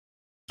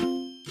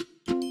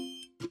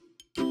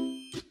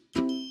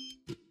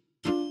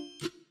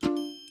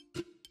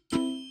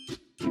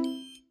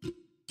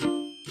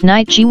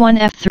Knight g1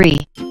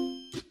 f3,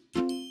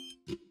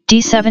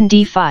 d7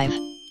 d5,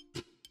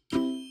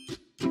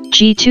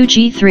 g2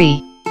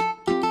 g3,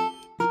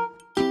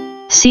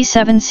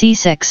 c7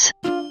 c6,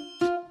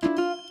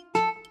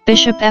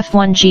 bishop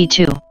f1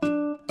 g2,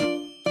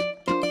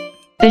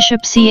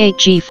 bishop c8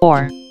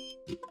 g4,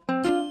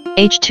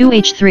 h2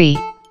 h3,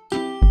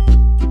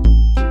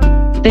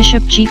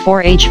 bishop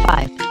g4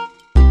 h5,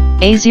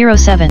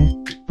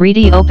 a07,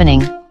 Reedy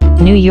opening,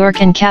 New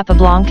York and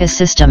Capablanca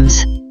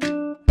systems.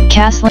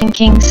 Castling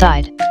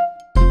kingside.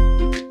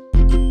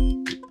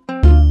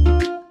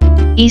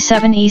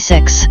 e7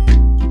 e6,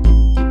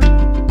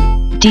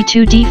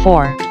 d2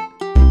 d4,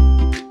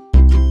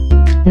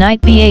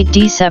 knight b8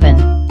 d7,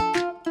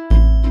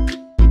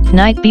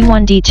 knight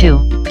b1 d2,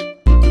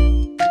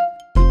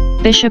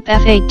 bishop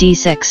f8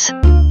 d6,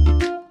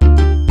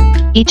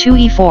 e2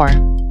 e4,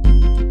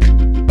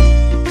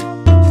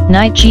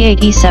 knight g8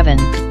 e7,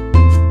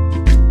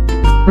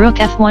 rook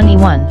f1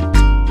 e1,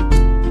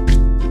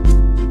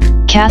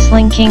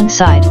 castling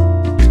kingside,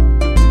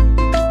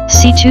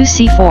 c2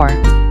 c4,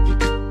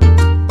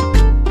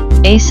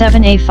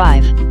 a7 a5,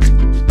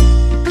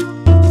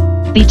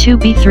 b2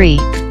 b3,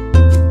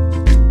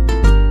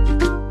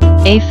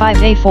 a5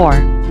 a4,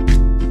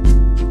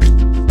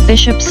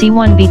 bishop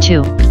c1 b2,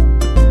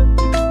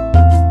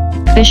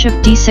 bishop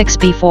d6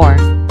 b4,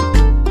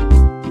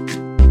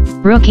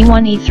 rook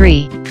e1 e3,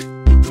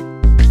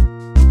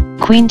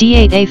 queen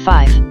d8 a5,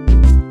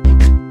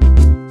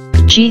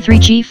 g3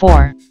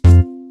 g4,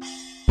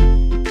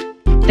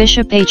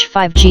 bishop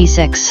h5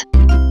 g6,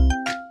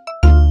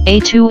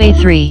 a2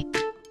 a3,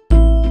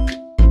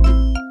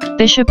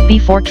 bishop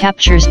b4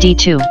 captures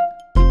d2,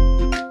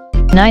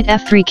 knight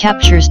f3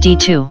 captures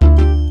d2,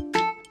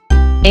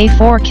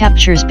 a4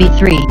 captures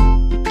b3,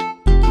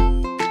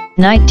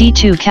 knight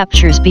d2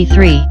 captures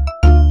b3,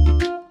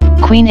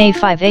 queen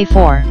a5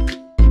 a4,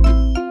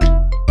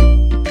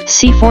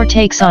 c4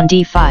 takes on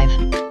d5,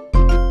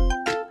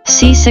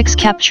 c6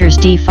 captures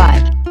d5,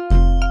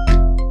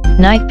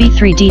 knight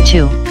b3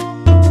 d2,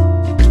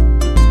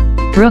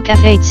 rook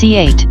f8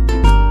 c8,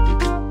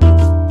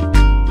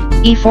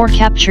 e4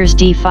 captures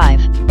d5,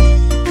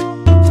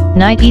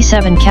 knight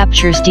e7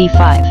 captures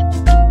d5,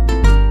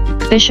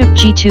 bishop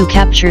g2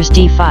 captures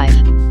d5,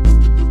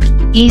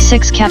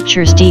 e6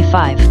 captures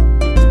d5,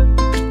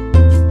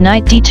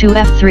 knight d2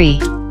 f3,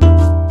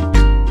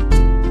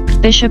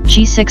 bishop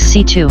g6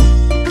 c2,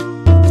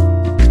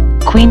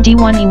 queen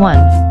d1 e1,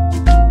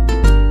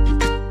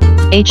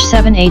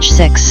 h7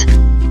 h6,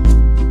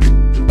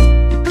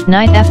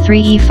 knight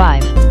f3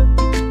 e5,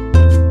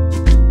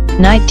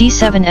 knight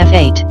d7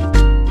 f8,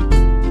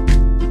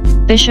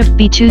 bishop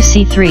b2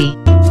 c3,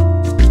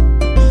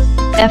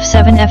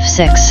 f7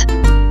 f6,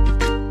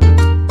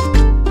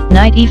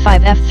 knight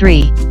e5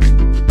 f3,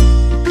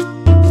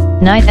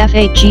 knight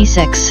f8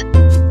 g6,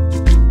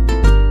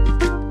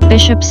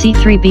 bishop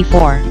c3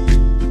 b4,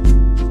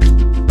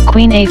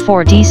 queen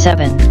a4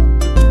 d7,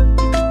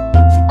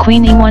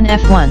 queen e1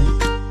 f1,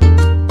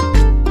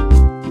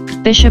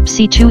 bishop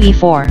c2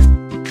 e4,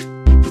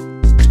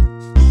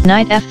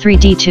 knight f3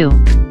 d2,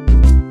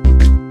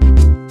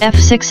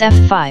 f6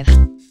 f5,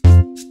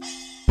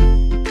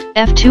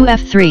 f2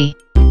 f3,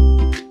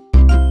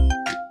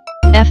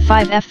 f5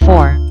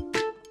 f4,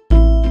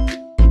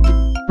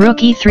 rook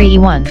e3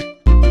 e1,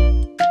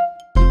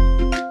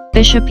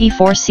 bishop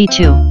e4 c2,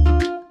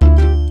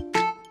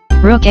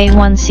 rook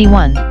a1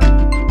 c1,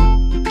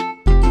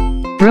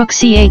 rook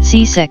c8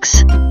 c6,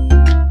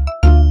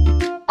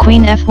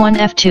 queen f1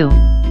 f2,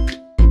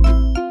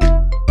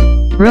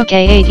 rook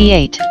a8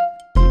 e8,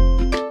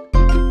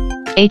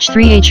 h3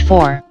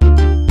 h4,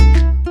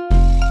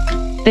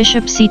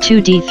 bishop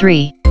c2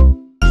 d3,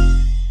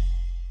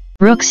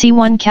 rook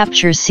c1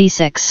 captures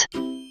c6,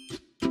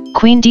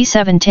 queen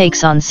d7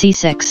 takes on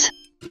c6,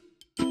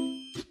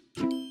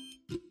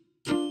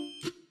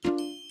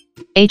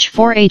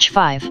 h4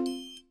 h5,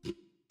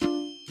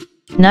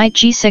 knight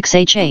g6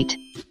 h8,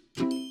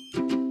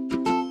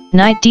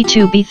 knight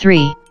d2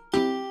 b3,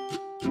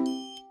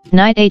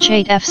 knight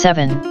h8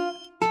 f7,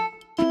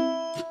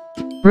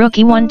 rook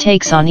e1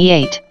 takes on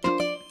e8,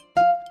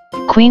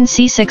 queen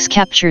c6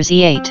 captures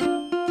e8,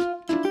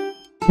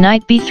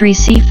 knight b3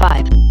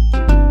 c5,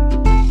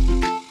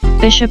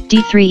 bishop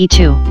d3 e2,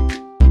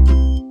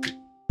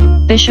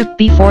 bishop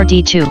b4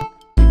 d2,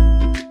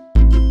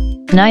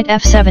 knight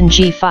f7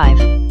 g5,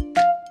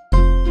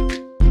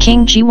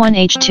 king g1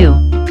 h2,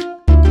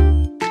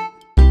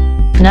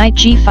 knight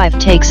g5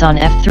 takes on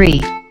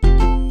f3,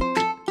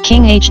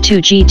 king h2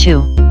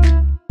 g2,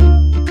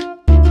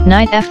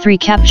 knight f3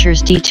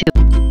 captures d2,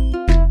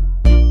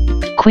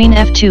 queen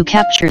f2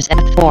 captures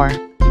f4,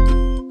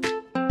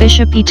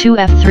 bishop e2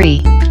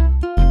 f3,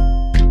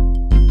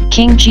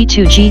 king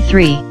g2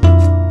 g3,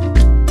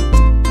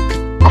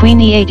 queen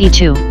e8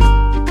 e2,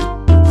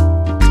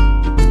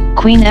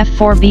 queen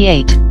f4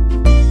 b8,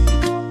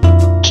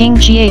 king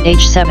g8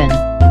 h7,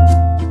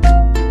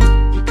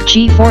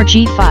 g4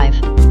 g5,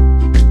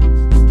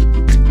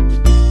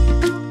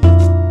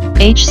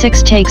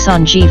 h6 takes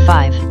on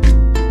g5,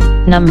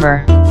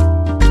 number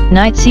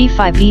Knight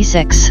c5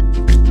 e6.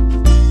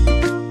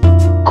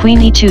 Queen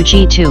e2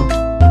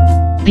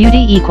 g2.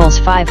 Beauty equals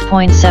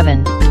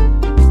 5.7.